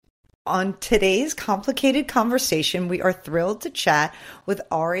On today's complicated conversation, we are thrilled to chat with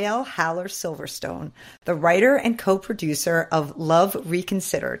Arielle Haller-Silverstone, the writer and co-producer of Love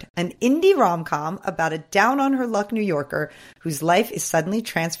Reconsidered, an indie rom-com about a down-on-her-luck New Yorker whose life is suddenly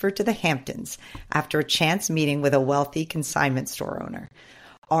transferred to the Hamptons after a chance meeting with a wealthy consignment store owner.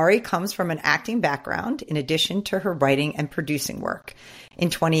 Ari comes from an acting background in addition to her writing and producing work. In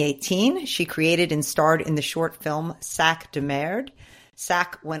 2018, she created and starred in the short film Sac de Merde.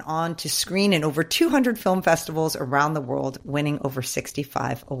 Sac went on to screen in over 200 film festivals around the world, winning over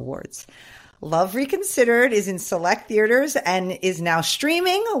 65 awards. Love Reconsidered is in select theaters and is now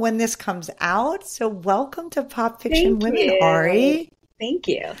streaming when this comes out. So welcome to Pop Fiction Women, Ari. Thank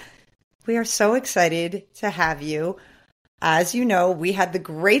you. We are so excited to have you. As you know, we had the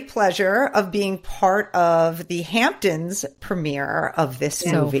great pleasure of being part of the Hamptons premiere of this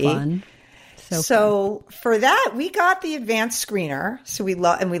movie. Fun. So for that, we got the advanced screener. So we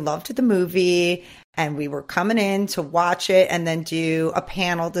loved the movie, and we were coming in to watch it and then do a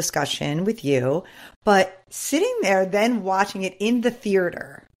panel discussion with you. But sitting there, then watching it in the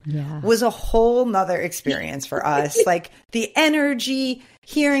theater was a whole nother experience for us. Like the energy,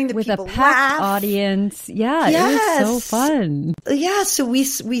 hearing the with people a packed laugh. audience. Yeah, it was so fun. Yeah, so we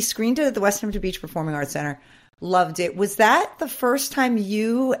screened it at the West Hampton Beach Performing Arts Center. Loved it. Was that the first time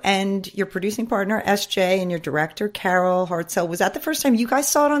you and your producing partner, SJ, and your director, Carol Hartzell, was that the first time you guys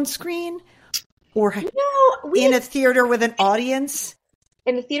saw it on screen? Or in a theater with an audience?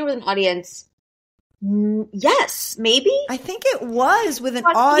 In a theater with an audience, yes, maybe. I think it was with an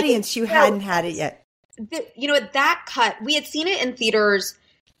audience. You hadn't had it yet. That cut, we had seen it in theaters,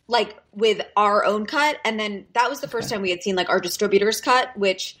 like with our own cut. And then that was the first time we had seen like our distributor's cut,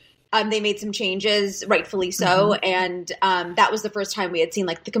 which they made some changes, rightfully so. Mm-hmm. And that was the first time we had seen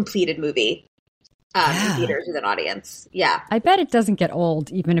like the completed movie in theaters with an audience. Yeah. I bet it doesn't get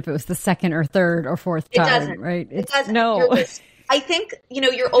old, even if it was the second or third or fourth time, doesn't. right? It doesn't. No. I think,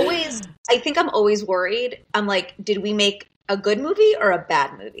 I'm always worried. I'm like, did we make a good movie or a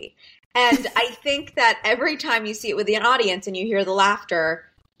bad movie? And I think that every time you see it with an audience and you hear the laughter,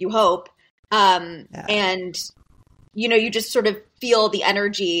 you hope, and, you just sort of feel the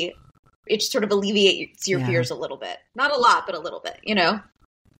energy. It just sort of alleviates your fears a little bit. Not a lot, but a little bit,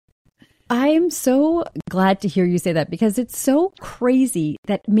 I'm so glad to hear you say that because it's so crazy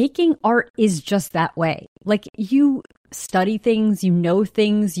that making art is just that way. Like you study things, you know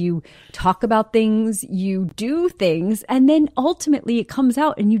things, you talk about things, you do things, and then ultimately it comes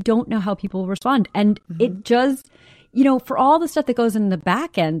out and you don't know how people respond. And it just, for all the stuff that goes in the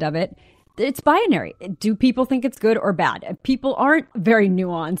back end of it, it's binary. Do people think it's good or bad? People aren't very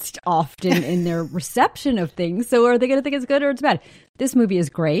nuanced often in their reception of things. So are they going to think it's good or it's bad? This movie is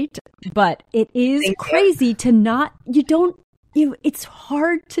great, but it is crazy to not, it's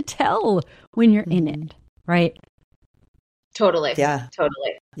hard to tell when you're in it, right? Totally. Yeah.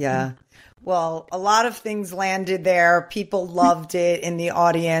 Totally. Yeah. Well, a lot of things landed there. People loved it in the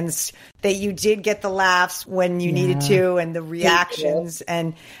audience. That you did get the laughs when you needed to, and the reactions,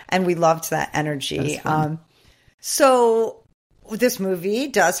 and we loved that energy. So this movie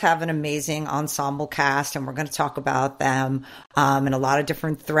does have an amazing ensemble cast, and we're going to talk about them and a lot of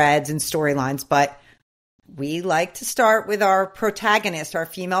different threads and storylines. But we like to start with our protagonist, our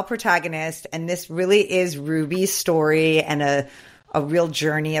female protagonist, and this really is Ruby's story and a real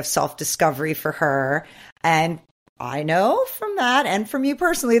journey of self-discovery for her. And I know from that and from you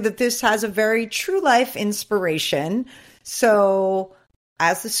personally that this has a very true life inspiration. So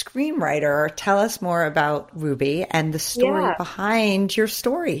as the screenwriter, tell us more about Ruby and the story behind your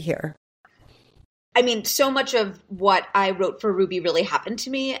story here. I mean, so much of what I wrote for Ruby really happened to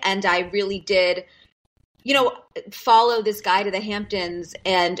me. And I really did, follow this guy to the Hamptons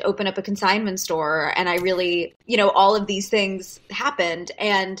and open up a consignment store. And I really, all of these things happened.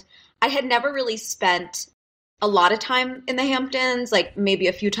 And I had never really spent a lot of time in the Hamptons, like maybe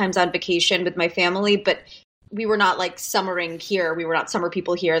a few times on vacation with my family, but we were not like summering here. We were not summer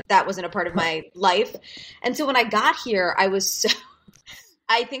people here. That wasn't a part of my life. And so when I got here, I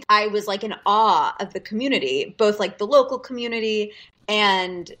think I was like in awe of the community, both like the local community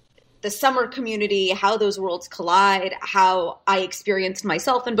and the summer community, how those worlds collide, how I experienced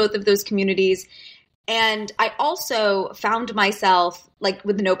myself in both of those communities. And I also found myself like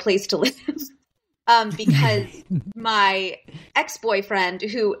with no place to live because my ex-boyfriend,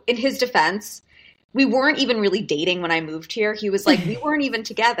 who in his defense, we weren't even really dating when I moved here. He was like, we weren't even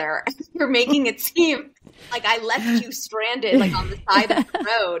together. You're making it seem like I left you stranded like on the side of the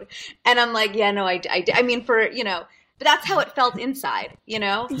road. And I'm like, yeah, no, I mean, but that's how it felt inside,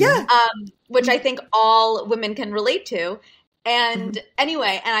 Yeah. Which I think all women can relate to. And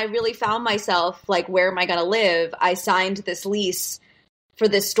anyway, and I really found myself like, where am I going to live? I signed this lease for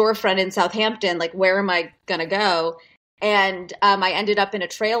this storefront in Southampton. Like, where am I going to go? And I ended up in a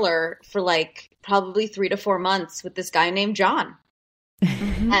trailer for like probably 3 to 4 months with this guy named John.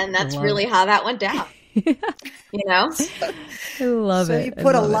 And that's really how that went down. You know? I love it. So you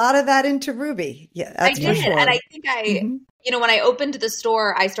put a lot of that into Ruby. Yeah, that's I did. for sure. And I think you know, when I opened the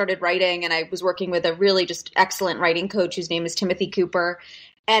store, I started writing, and I was working with a really just excellent writing coach whose name is Timothy Cooper.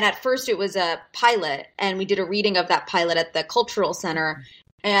 And at first it was a pilot, and we did a reading of that pilot at the Cultural Center.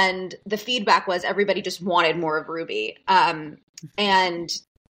 And the feedback was everybody just wanted more of Ruby. And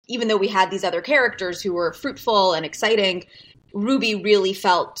even though we had these other characters who were fruitful and exciting, Ruby really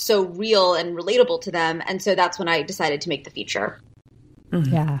felt so real and relatable to them. And so that's when I decided to make the feature.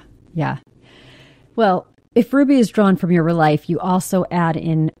 Yeah. Yeah. Well, if Ruby is drawn from your real life, you also add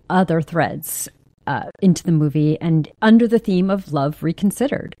in other threads into the movie and under the theme of love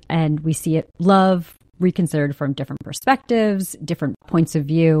reconsidered. And we see it love reconsidered from different perspectives, different points of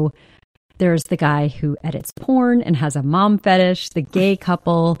view. There's the guy who edits porn and has a mom fetish, the gay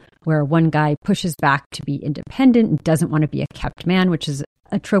couple where one guy pushes back to be independent and doesn't want to be a kept man, which is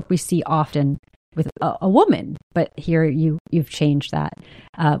a trope we see often with a woman. But here you've changed that.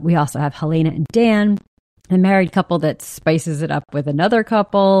 We also have Helena and Dan, a married couple that spices it up with another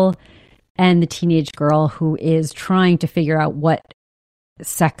couple, and the teenage girl who is trying to figure out what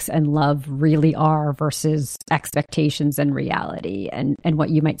sex and love really are versus expectations and reality and what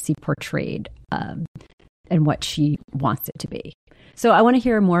you might see portrayed and what she wants it to be. So I want to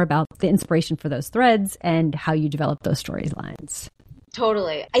hear more about the inspiration for those threads and how you develop those storylines.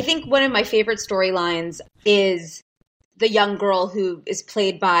 Totally. I think one of my favorite storylines is the young girl who is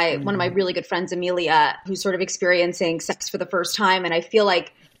played by one of my really good friends, Amelia, who's sort of experiencing sex for the first time. And I feel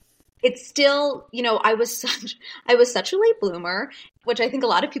like it's still, you know, I was such a late bloomer, which I think a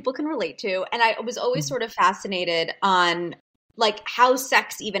lot of people can relate to. And I was always sort of fascinated on like how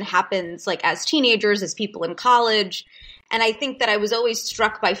sex even happens, like as teenagers, as people in college. And I think that I was always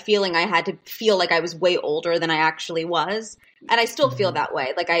struck by feeling I had to feel like I was way older than I actually was. And I still feel that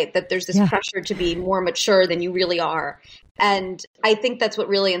way, like that there's this pressure to be more mature than you really are. And I think that's what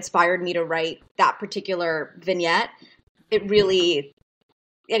really inspired me to write that particular vignette. It really,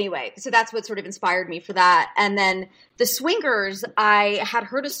 anyway, so that's what sort of inspired me for that. And then the swingers, I had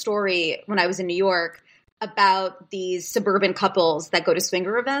heard a story when I was in New York about these suburban couples that go to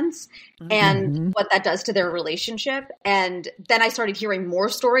swinger events and what that does to their relationship. And then I started hearing more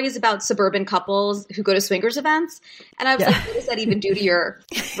stories about suburban couples who go to swingers events. And I was like, what does that even do to your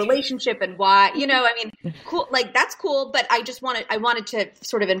relationship and why? You know, I mean, cool, like that's cool, but I wanted to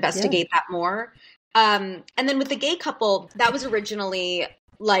sort of investigate that more. And then with the gay couple, that was originally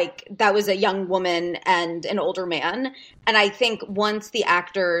like that was a young woman and an older man. And I think once the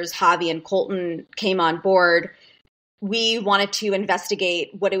actors, Javi and Colton, came on board, we wanted to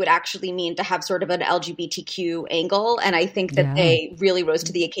investigate what it would actually mean to have sort of an LGBTQ angle. And I think that they really rose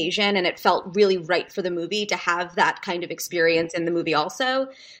to the occasion, and it felt really right for the movie to have that kind of experience in the movie also,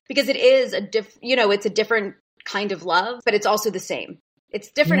 because it is it's a different kind of love, but it's also the same. It's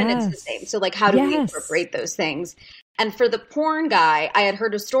different and it's the same. So like, how do we incorporate those things? And for the porn guy, I had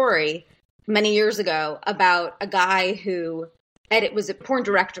heard a story many years ago about a guy who, and it was a porn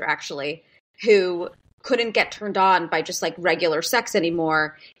director actually, who couldn't get turned on by just like regular sex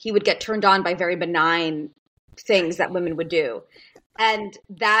anymore. He would get turned on by very benign things that women would do. And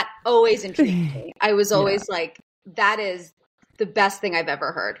that always intrigued me. I was always like, that is the best thing I've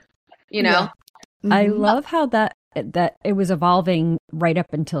ever heard, you know? Yeah. I love how that it was evolving right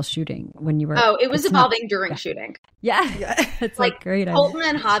up until shooting when you were. Oh, it was evolving during shooting. Yeah. It's like great. Colton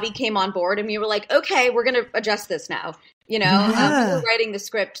and Javi came on board and we were like, okay, we're going to adjust this now. You know, we were writing the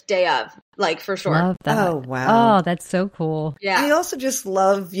script day of, like for sure. Love that. Oh, wow. Oh, that's so cool. Yeah. I also just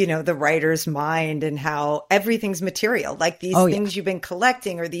love, you know, the writer's mind and how everything's material. Like these things you've been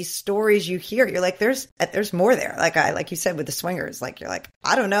collecting or these stories you hear. You're like, there's more there. Like you said with the swingers, like you're like,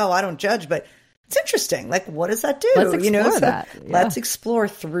 I don't know, I don't judge, but it's interesting. Like, what does that do? Let's explore that. Yeah. Let's explore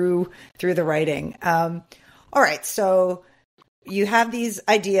through the writing. All right. So you have these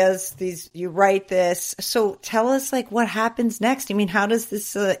ideas, you write this. So tell us like what happens next. I mean, how does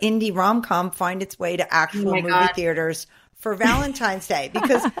this indie rom-com find its way to actual movie theaters for Valentine's Day?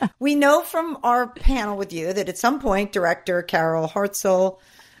 Because we know from our panel with you that at some point director Carol Hartzell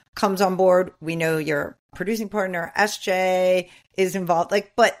comes on board. We know your producing partner SJ is involved.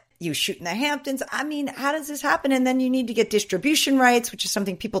 But you shoot in the Hamptons. I mean, how does this happen? And then you need to get distribution rights, which is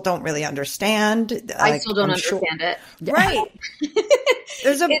something people don't really understand. I still don't understand it. Right.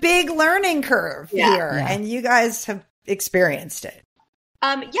 There's a big learning curve here. Yeah. And you guys have experienced it.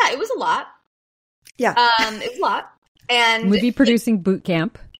 Yeah, it was a lot. Yeah. It was a lot. And movie producing boot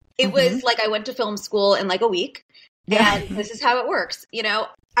camp. It was like I went to film school in like a week. Yeah. And this is how it works. You know,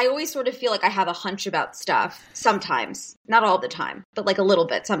 I always sort of feel like I have a hunch about stuff sometimes, not all the time, but like a little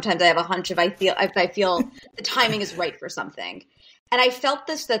bit. Sometimes I have a hunch if I feel the timing is right for something. And I felt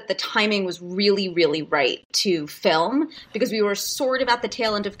that the timing was really, really right to film because we were sort of at the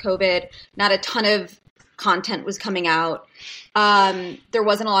tail end of COVID. Not a ton of content was coming out. There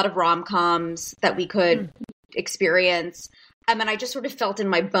wasn't a lot of rom-coms that we could experience. And I just sort of felt in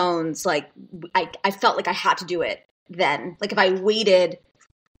my bones, like I felt like I had to do it then. Like if I waited,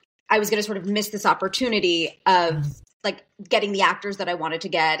 I was going to sort of miss this opportunity of like getting the actors that I wanted to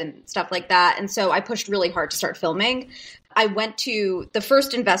get and stuff like that. And so I pushed really hard to start filming. I went to the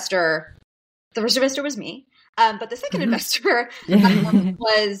first investor. The first investor was me. But the second investor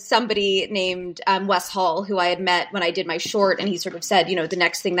was somebody named Wes Hall, who I had met when I did my short. And he sort of said, you know, the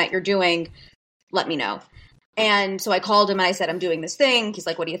next thing that you're doing, let me know. And so I called him and I said, I'm doing this thing. He's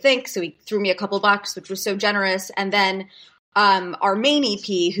like, what do you think? So he threw me a couple bucks, which was so generous. And then our main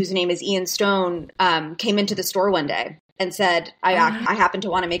EP, whose name is Ian Stone, came into the store one day and said, I happen to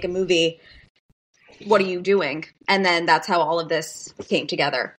want to make a movie. What are you doing? And then that's how all of this came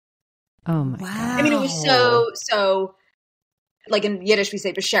together. Oh my God. I mean, it was so like in Yiddish we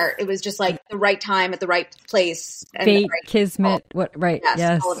say b'sher. It was just like the right time at the right place. And fate, right kismet, what? Right.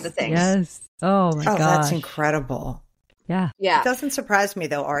 Yes. All of the things. Yes. Oh my God. That's incredible. Yeah. It doesn't surprise me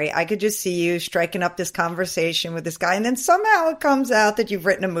though, Ari. I could just see you striking up this conversation with this guy and then somehow it comes out that you've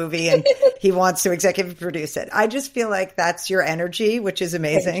written a movie and he wants to executive produce it. I just feel like that's your energy, which is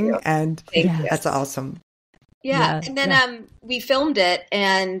amazing. And that's awesome. Yeah. And then we filmed it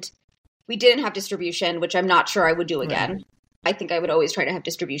and we didn't have distribution, which I'm not sure I would do again. Right. I think I would always try to have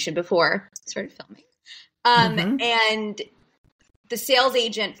distribution before I started filming. And the sales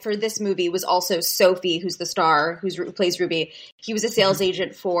agent for this movie was also Sophie, who's the star, who plays Ruby. He was a sales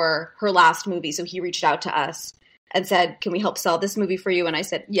agent for her last movie. So he reached out to us and said, can we help sell this movie for you? And I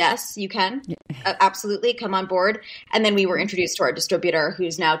said, yes, you can. Absolutely. Come on board. And then we were introduced to our distributor,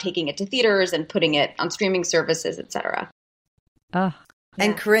 who's now taking it to theaters and putting it on streaming services, etc.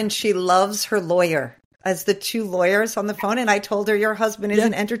 And Corinne, she loves her lawyer as the two lawyers on the phone. And I told her your husband is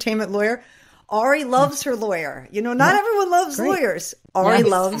an entertainment lawyer. Ari loves her lawyer. You know, not everyone loves lawyers. Ari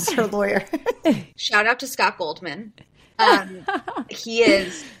loves her lawyer. Shout out to Scott Goldman. He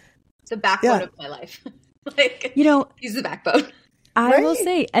is the backbone of my life. Like, you know, he's the backbone. I will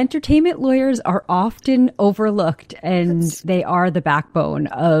say entertainment lawyers are often overlooked and they are the backbone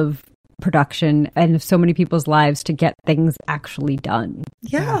of production and of so many people's lives to get things actually done.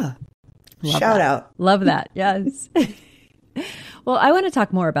 Yeah. Shout out. Love that. Yes. Well, I want to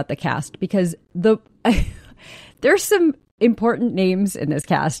talk more about the cast because there's some important names in this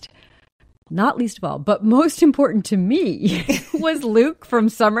cast, not least of all, but most important to me was Luke from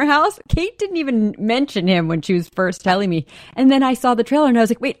Summer House. Kate didn't even mention him when she was first telling me. And then I saw the trailer and I was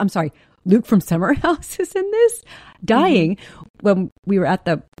like, wait, I'm sorry. Luke from Summer House is in this? Dying. When we were at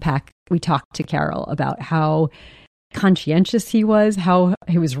the PAC, we talked to Carol about how conscientious he was, how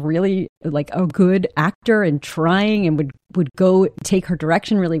he was really like a good actor and trying and would go take her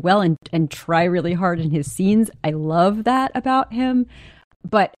direction really well and try really hard in his scenes. I love that about him.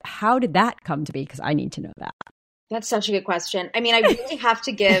 But how did that come to be? Because I need to know that. That's such a good question. I mean, I really have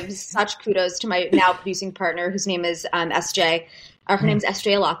to give such kudos to my now producing partner, whose name is SJ. Her name's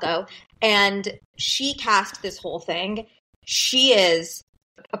SJ Alaco. And she cast this whole thing. She is,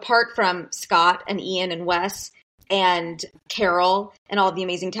 apart from Scott and Ian and Wes and Carol and all the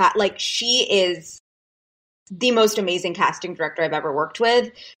amazing like she is the most amazing casting director I've ever worked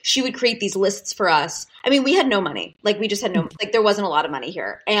with. She would create these lists for us. I mean, we had no money. Like we just had no, like there wasn't a lot of money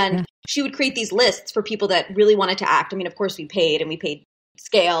here. And she would create these lists for people that really wanted to act. I mean, of course we paid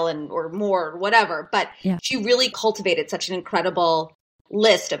scale and or more or whatever, but she really cultivated such an incredible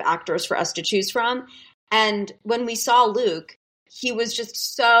list of actors for us to choose from. And when we saw Luke, he was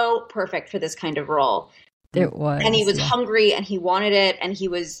just so perfect for this kind of role. It was. And he was hungry and he wanted it and he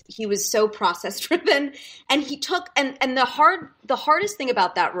was so process driven and he took and the hardest thing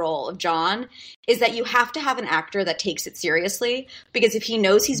about that role of John is that you have to have an actor that takes it seriously, because if he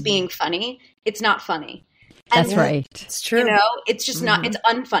knows he's being funny, it's not funny. And that's right. It's true. You know, it's just not, it's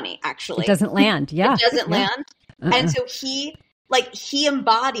unfunny actually. It doesn't land. Yeah. It doesn't land. And so he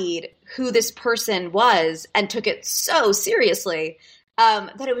embodied who this person was and took it so seriously.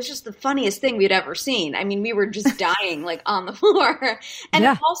 That it was just the funniest thing we'd ever seen. I mean, we were just dying like on the floor. And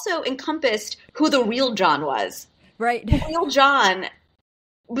it also encompassed who the real John was. Right. The real John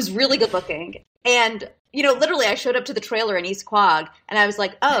was really good looking. And, you know, literally I showed up to the trailer in East Quogue and I was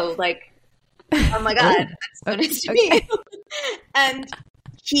like, oh, like, oh my God, that's so nice to meet you. And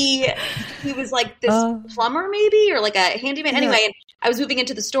he was like this plumber maybe, or like a handyman. Anyway, and I was moving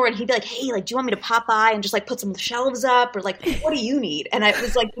into the store and he'd be like, hey, like, do you want me to pop by and just like put some shelves up, or like, what do you need? And it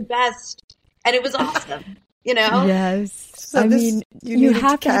was like the best. And it was awesome, you know? Yes. So I mean, you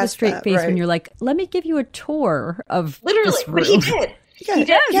have to have a straight that, face right? when you're like, let me give you a tour of literally, this room. but he did. He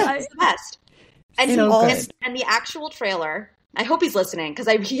did. Yeah. He was the best. And, and the actual trailer, I hope he's listening because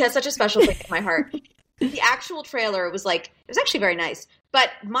he has such a special place in my heart. The actual trailer was like, it was actually very nice. But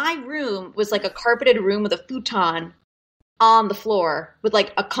my room was like a carpeted room with a futon on the floor with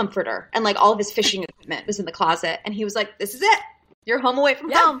like a comforter, and like all of his fishing equipment was in the closet. And he was like, this is it. You're home away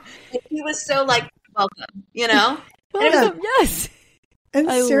from home. And he was so like, welcome, you know? Welcome, yes. And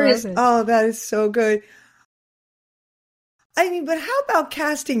serious. Oh, that is so good. I mean, but how about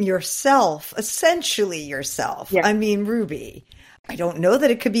casting yourself, essentially yourself? Yeah. I mean, Ruby, I don't know that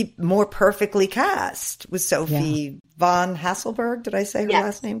it could be more perfectly cast with Sophie von Hasselberg. Did I say her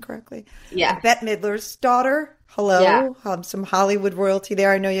last name correctly? Yeah. Bette Midler's daughter. Hello. Yeah. Some Hollywood royalty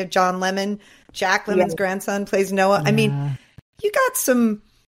there. I know you have John Lemon. Jack Lemon's grandson plays Noah. Yeah. I mean, you got some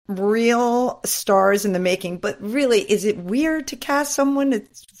real stars in the making, but really, is it weird to cast someone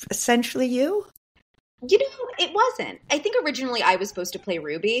that's essentially you? You know, it wasn't. I think originally I was supposed to play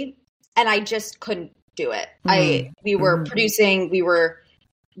Ruby, and I just couldn't do it. We were producing, we were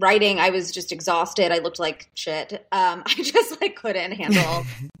writing. I was just exhausted. I looked like shit. I just like couldn't handle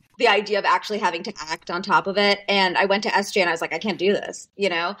the idea of actually having to act on top of it. And I went to SJ and I was like, I can't do this, you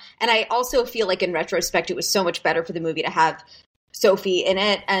know? And I also feel like in retrospect, it was so much better for the movie to have Sophie in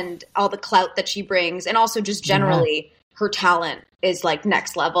it and all the clout that she brings. And also just generally her talent is like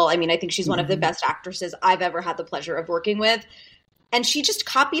next level. I mean, I think she's one of the best actresses I've ever had the pleasure of working with. And she just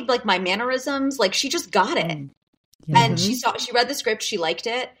copied like my mannerisms. Like she just got it. And she read the script. She liked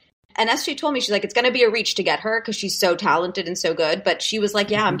it. And SJ told me, she's like, it's going to be a reach to get her because she's so talented and so good. But she was like,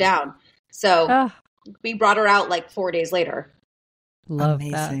 yeah, I'm down. So we brought her out like 4 days later.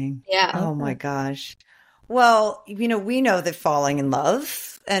 Amazing. That. Yeah. Oh my gosh. Well, you know, we know that falling in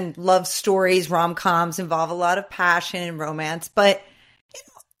love and love stories, rom-coms involve a lot of passion and romance, but you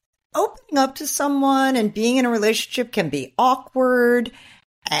know, opening up to someone and being in a relationship can be awkward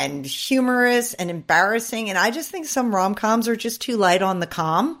and humorous and embarrassing. And I just think some rom-coms are just too light on the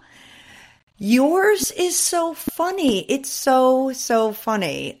com. Yours is so funny. It's so, so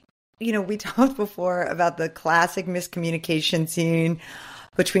funny. You know, we talked before about the classic miscommunication scene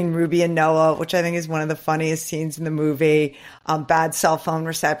between Ruby and Noah, which I think is one of the funniest scenes in the movie. Bad cell phone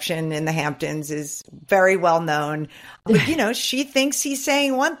reception in the Hamptons is very well known. But, you know, she thinks he's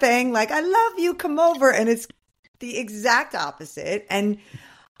saying one thing, like, I love you, come over. And it's the exact opposite. And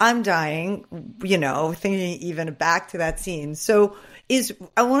I'm dying, you know, thinking even back to that scene. So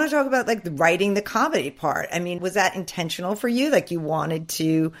I want to talk about like the writing the comedy part. I mean, was that intentional for you? Like you wanted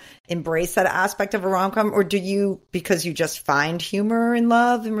to embrace that aspect of a rom-com, or do you, because you just find humor in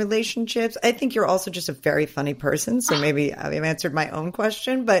love and relationships? I think you're also just a very funny person. So maybe I've answered my own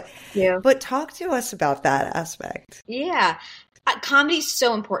question, but talk to us about that aspect. Yeah. Comedy is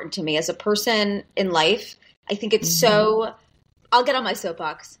so important to me as a person in life. I think it's so, I'll get on my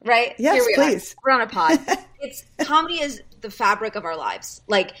soapbox, right? Yes, Here we please. We're on a pod. Comedy is the fabric of our lives.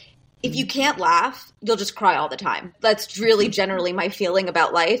 Like, if you can't laugh, you'll just cry all the time. That's really generally my feeling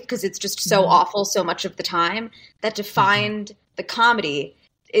about life, because it's just so awful so much of the time that to find the comedy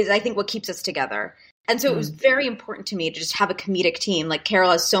is, I think, what keeps us together. And so it was very important to me to just have a comedic team. Like,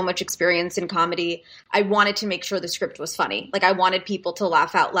 Carol has so much experience in comedy. I wanted to make sure the script was funny. Like, I wanted people to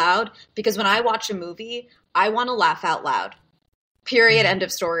laugh out loud, because when I watch a movie, I want to laugh out loud. Period. End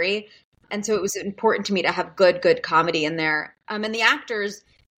of story. And so it was important to me to have good comedy in there. And the actors,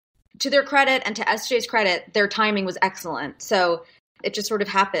 to their credit and to SJ's credit, their timing was excellent. So it just sort of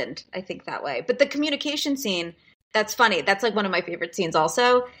happened, I think, that way. But the communication scene, that's funny. That's like one of my favorite scenes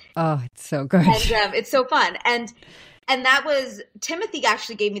also. Oh, it's so good. And it's so fun. And that was, Timothy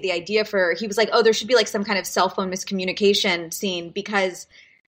actually gave me the idea he was like, oh, there should be like some kind of cell phone miscommunication scene, because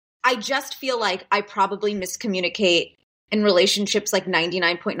I just feel like I probably miscommunicate in relationships like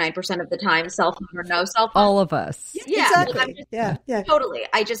 99.9% of the time, cell phone or no cell phone. All of us. Yeah, exactly. Yeah. Totally.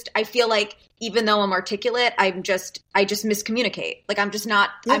 I feel like even though I'm articulate, I just miscommunicate. Like I'm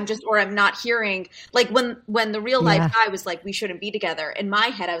not hearing, like when the real life guy was like, we shouldn't be together. In my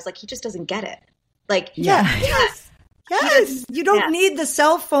head, I was like, he just doesn't get it. Like, yes. Yes, you don't need the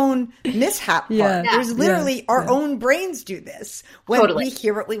cell phone mishap part. Yeah. There's literally our own brains do this. When we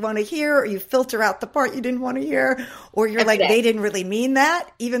hear what we want to hear, or you filter out the part you didn't want to hear, or you're like, they didn't really mean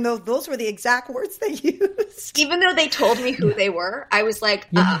that, even though those were the exact words they used. Even though they told me who they were, I was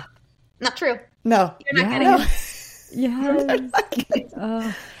like, not true. No. You're not getting it.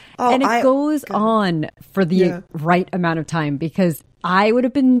 Yeah. And it goes on for the right amount of time, because I would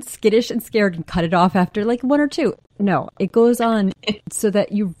have been skittish and scared and cut it off after like one or two. No, it goes on so that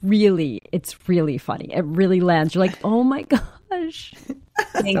it's really funny. It really lands. You're like, oh my gosh.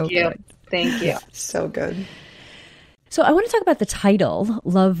 Thank you. Thank you. So good. So I want to talk about the title,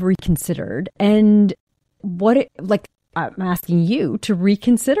 Love Reconsidered, and I'm asking you to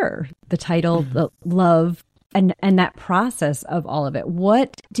reconsider the title, the love, and that process of all of it.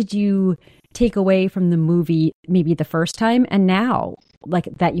 What did you take away from the movie maybe the first time, and now, like,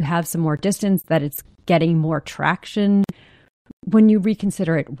 that you have some more distance, that it's getting more traction? When you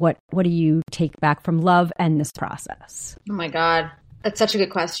reconsider it, what do you take back from love and this process? Oh my God. That's such a good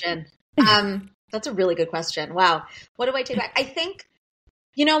question. That's a really good question. Wow. What do I take back? I think,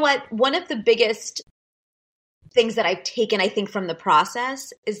 you know what? One of the biggest things that I've taken, I think, from the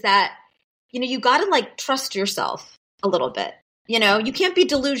process is that, you got to like trust yourself a little bit. You can't be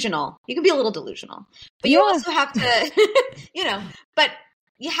delusional. You can be a little delusional, but you also have to, but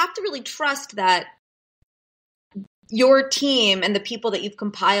you have to really trust that your team and the people that you've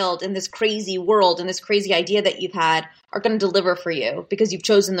compiled in this crazy world and this crazy idea that you've had are going to deliver for you because you've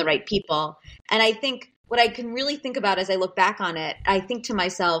chosen the right people. And I think what I can really think about as I look back on it, I think to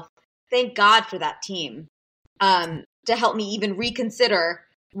myself, thank God for that team to help me even reconsider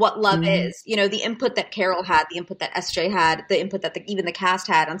what love is. The input that Carol had, the input that SJ had, the input that even the cast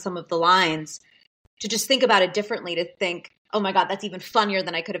had on some of the lines, to just think about it differently, to think, oh my God, that's even funnier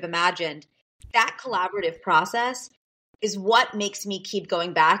than I could have imagined. That collaborative process is what makes me keep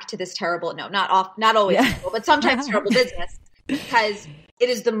going back to this terrible, not always terrible, but sometimes terrible business, because it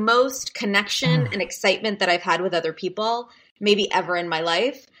is the most connection and excitement that I've had with other people, maybe ever in my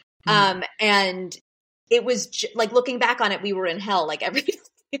life. And it was like, looking back on it, we were in hell, like every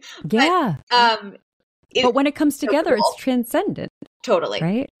but when it comes together, it's transcendent. Totally.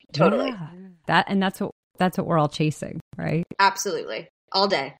 Right? Totally. Yeah. That's what we're all chasing, right? Absolutely. All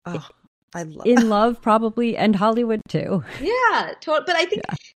day. Oh, I love in love, probably, and Hollywood too. Yeah. But I think,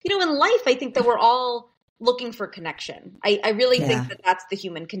 in life, I think that we're all looking for connection. I really think that that's the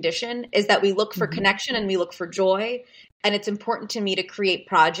human condition, is that we look for connection and we look for joy. And it's important to me to create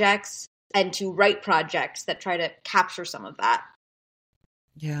projects and to write projects that try to capture some of that.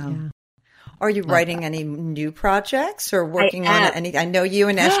 Yeah. Are you writing any new projects or working on any? I know you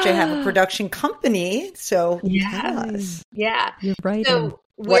and SJ have a production company, so tell us. Yeah. You're right. So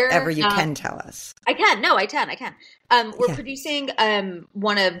whatever you can tell us. I can. No, I can. We're producing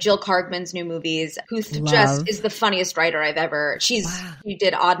one of Jill Kargman's new movies, who just is the funniest writer I've ever. She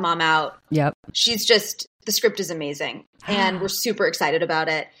did Odd Mom Out. Yep. She's just, the script is amazing, and we're super excited about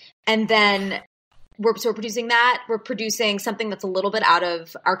it. And then we're producing that. We're producing something that's a little bit out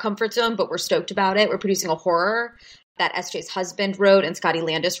of our comfort zone, but we're stoked about it. We're producing a horror that SJ's husband wrote and Scotty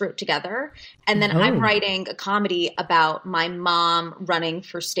Landis wrote together. And then I'm writing a comedy about my mom running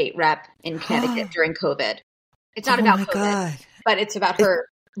for state rep in Connecticut during COVID. It's not about COVID, but it's about her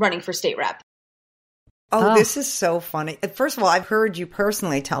running for state rep. Oh, this is so funny. First of all, I've heard you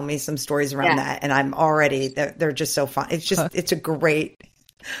personally tell me some stories around that, and I'm already, they're just so fun. It's just, it's a great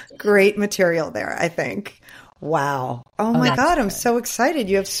material there, I think. Wow. Oh my God, I'm so excited.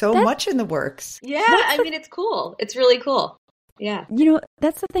 You have so much in the works. Yeah, I mean, it's cool. It's really cool. Yeah.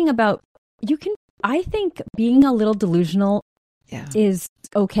 That's the thing about, I think being a little delusional is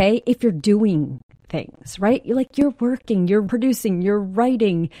okay if you're doing things, right? You're working, you're producing, you're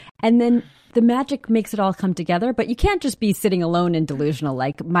writing, and then the magic makes it all come together. But you can't just be sitting alone and delusional,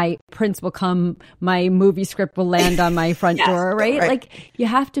 like my prince will come, my movie script will land on my front door, right? Like, you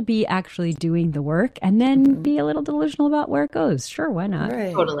have to be actually doing the work and then be a little delusional about where it goes. Sure, why not?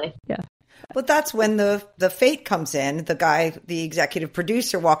 Right. Totally. Yeah. But that's when the fate comes in, the guy, the executive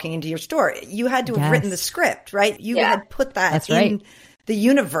producer walking into your store. You had to have written the script, right? You had put that in the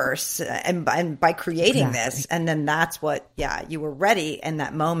universe and by creating this. And then that's what, you were ready in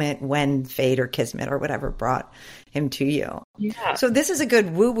that moment when fate or kismet or whatever brought him to you. Yeah. So this is a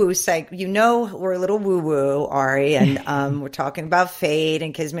good woo-woo segment. We're a little woo-woo, Ari, and we're talking about fate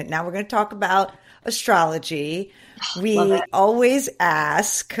and kismet. Now we're going to talk about astrology. We always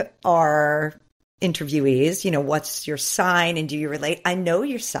ask our interviewees, what's your sign and do you relate? I know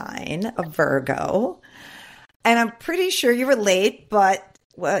your sign, a Virgo. And I'm pretty sure you relate, but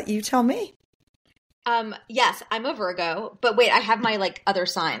you tell me. Yes, I'm a Virgo, but wait, I have my like other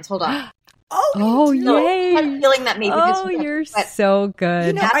signs. Hold on. Oh, yay. I'm feeling that maybe Oh, you're so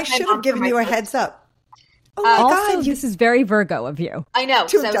good. I should have given you a heads up. Oh my also, God. this is very Virgo of you. I know.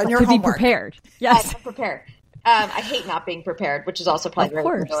 To have done your to homework. be prepared. Yes. I'm prepared. I hate not being prepared, which is also probably very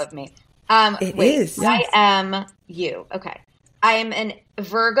Virgo of me. It is. I am you. Okay. I am an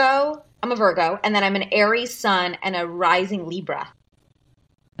Virgo. I'm a Virgo, and then I'm an Aries sun and a rising Libra.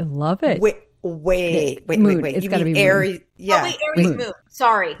 I love it. Wait. Moon. It's You gotta mean be Aries? moon. Yeah. Oh, wait, Aries moon.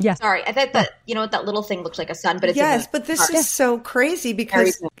 Sorry. Yeah. Sorry. I thought that, that little thing looks like a sun, but it's a moon. But this is so crazy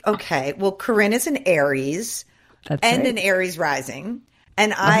because, Corinne is an Aries an Aries rising,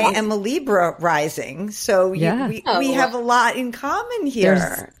 and I am a Libra rising. So we have a lot in common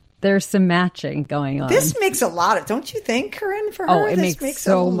here. There's some matching going on. This makes a lot of, don't you think, Corinne, for her? It This makes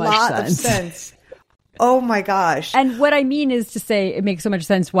so much lot of sense. Oh my gosh. And what I mean is to say it makes so much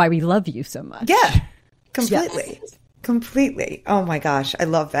sense why we love you so much. Yeah, completely. Yes. Completely. Oh my gosh. I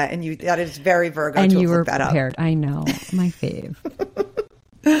love that. And that is very Virgo and to you were that prepared. Up. I know. My fave.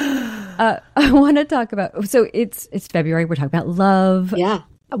 I want to talk about, so it's February. We're talking about love. Yeah.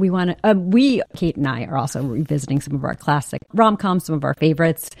 We want to, Kate and I are also revisiting some of our classic rom-coms, some of our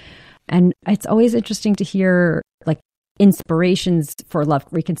favorites. And it's always interesting to hear like inspirations for Love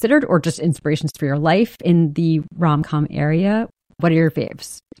Reconsidered or just inspirations for your life in the rom-com area. What are your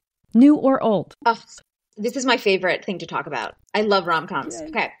faves? New or old? This is my favorite thing to talk about. I love rom-coms. Yay.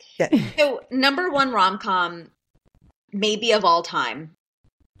 Okay. Yeah. So number one rom-com maybe of all time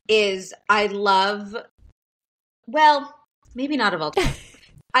is maybe not of all time.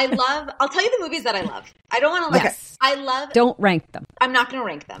 I'll tell you the movies that I love. I don't want to don't rank them. I'm not going to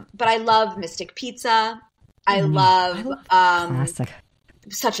rank them, but I love Mystic Pizza. I love classic.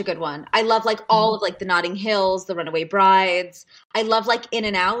 Such a good one. I love like all of like the Notting Hills, the Runaway Brides. I love like In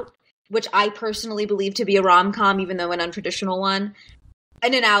and Out, which I personally believe to be a rom-com, even though an untraditional one.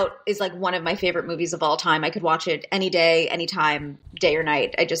 In and Out is like one of my favorite movies of all time. I could watch it any day, anytime, day or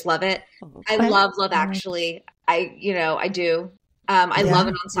night. I just love it. I love Love Actually. I do. I love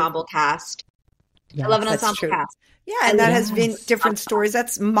an ensemble cast. Yes, I love an ensemble cast. Yeah, and that has been different stories.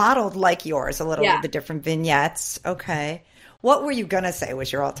 That's modeled like yours, a little with the different vignettes. Okay. What were you going to say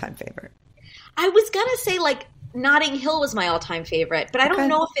was your all-time favorite? I was going to say like Notting Hill was my all-time favorite, but I don't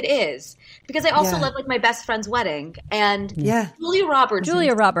know if it is because I also love like My Best Friend's Wedding and Julia Roberts.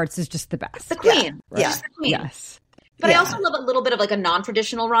 Julia Roberts is just the best. The queen. Yeah. She's the queen. Yes. But I also love a little bit of like a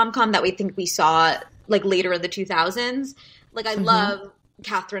non-traditional rom-com that we saw like later in the 2000s. Like I love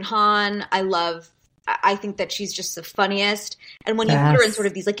Catherine Hahn. I think that she's just the funniest. And when you put her in sort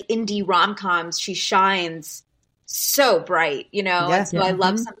of these like indie rom-coms, she shines so bright, And so I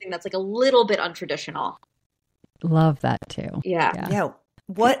love something that's like a little bit untraditional. Love that too. Yeah.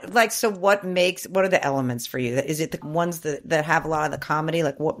 What are the elements for you? Is it the ones that have a lot of the comedy?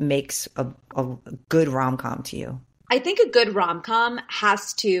 Like what makes a good rom-com to you? I think a good rom-com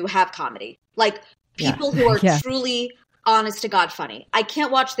has to have comedy. Like people who are truly honest to God funny. I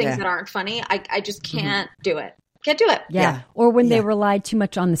can't watch things that aren't funny. I just can't do it. Can't do it. Yeah. Or when they rely too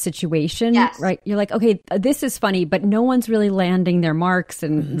much on the situation, right? You're like, okay, this is funny, but no one's really landing their marks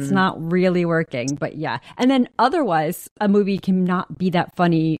and it's not really working. But yeah. And then otherwise, a movie can not be that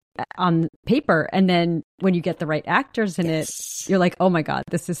funny on paper. And then when you get the right actors in it, you're like, oh my God,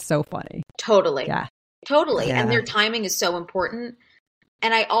 this is so funny. Totally. Yeah. Totally. Yeah. And their timing is so important.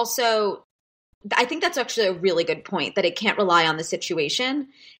 And I think that's actually a really good point that it can't rely on the situation.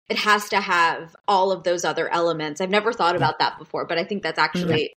 It has to have all of those other elements. I've never thought about that before, but I think that's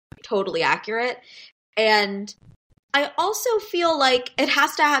actually totally accurate. And I also feel like it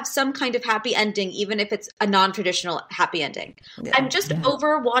has to have some kind of happy ending, even if it's a non-traditional happy ending. Yeah. I'm just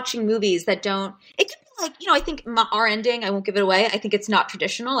over watching movies that don't, it can be like, I think our ending, I won't give it away. I think it's not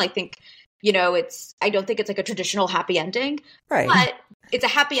traditional. I think, I don't think it's like a traditional happy ending, right? But it's a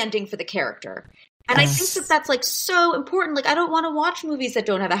happy ending for the character. And I think that's like so important. Like I don't want to watch movies that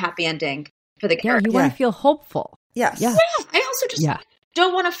don't have a happy ending for the character. Yeah, you want to feel hopeful. Yes. Yeah. I also just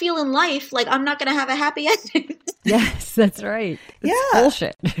don't want to feel in life like I'm not going to have a happy ending. Yes, that's right. It's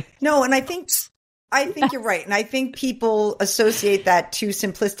bullshit. No, and I think you're right. And I think people associate that too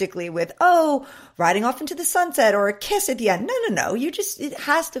simplistically with, riding off into the sunset or a kiss at the end. No. It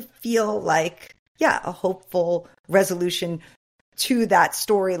has to feel like, a hopeful resolution to that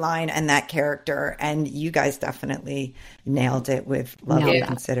storyline and that character. And you guys definitely nailed it with Love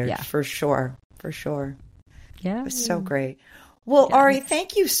Reconsidered. For sure. Yeah. It was so great. Well, Ari,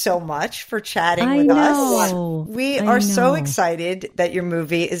 thank you so much for chatting with us. We are so excited that your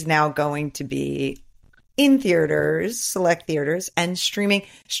movie is now going to be in theaters, select theaters, and streaming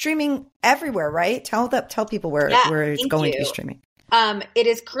everywhere, right? Tell people where it's going to be streaming. It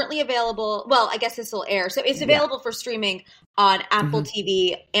is currently available. Well, I guess this will air. So it's available for streaming on Apple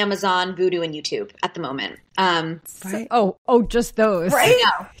TV, Amazon, Vudu, and YouTube at the moment. Right. Just those. Right.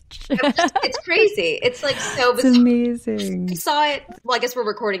 I know. It's crazy. It's like so bizarre. It's amazing. I saw it. Well, I guess we're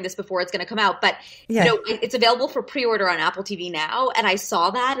recording this before it's going to come out, but it's available for pre-order on Apple TV now. And I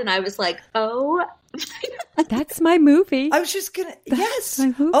saw that and I was like, oh, that's my movie. I was just gonna my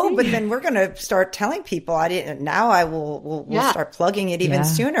movie. Oh, but then we're gonna start telling people. I didn't. Now I will. We'll start plugging it even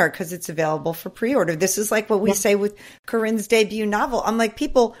sooner because it's available for pre-order. This is like what we say with Corinne's debut novel. I'm like,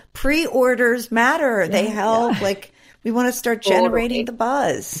 people, pre-orders matter. They help. Like we want to start generating the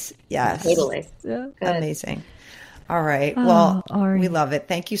buzz. Yes, totally. Amazing. All right. Well, we love it.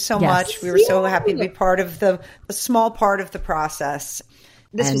 Thank you so much. We were so happy to be part of a small part of the process.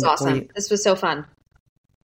 This was awesome. This was so fun.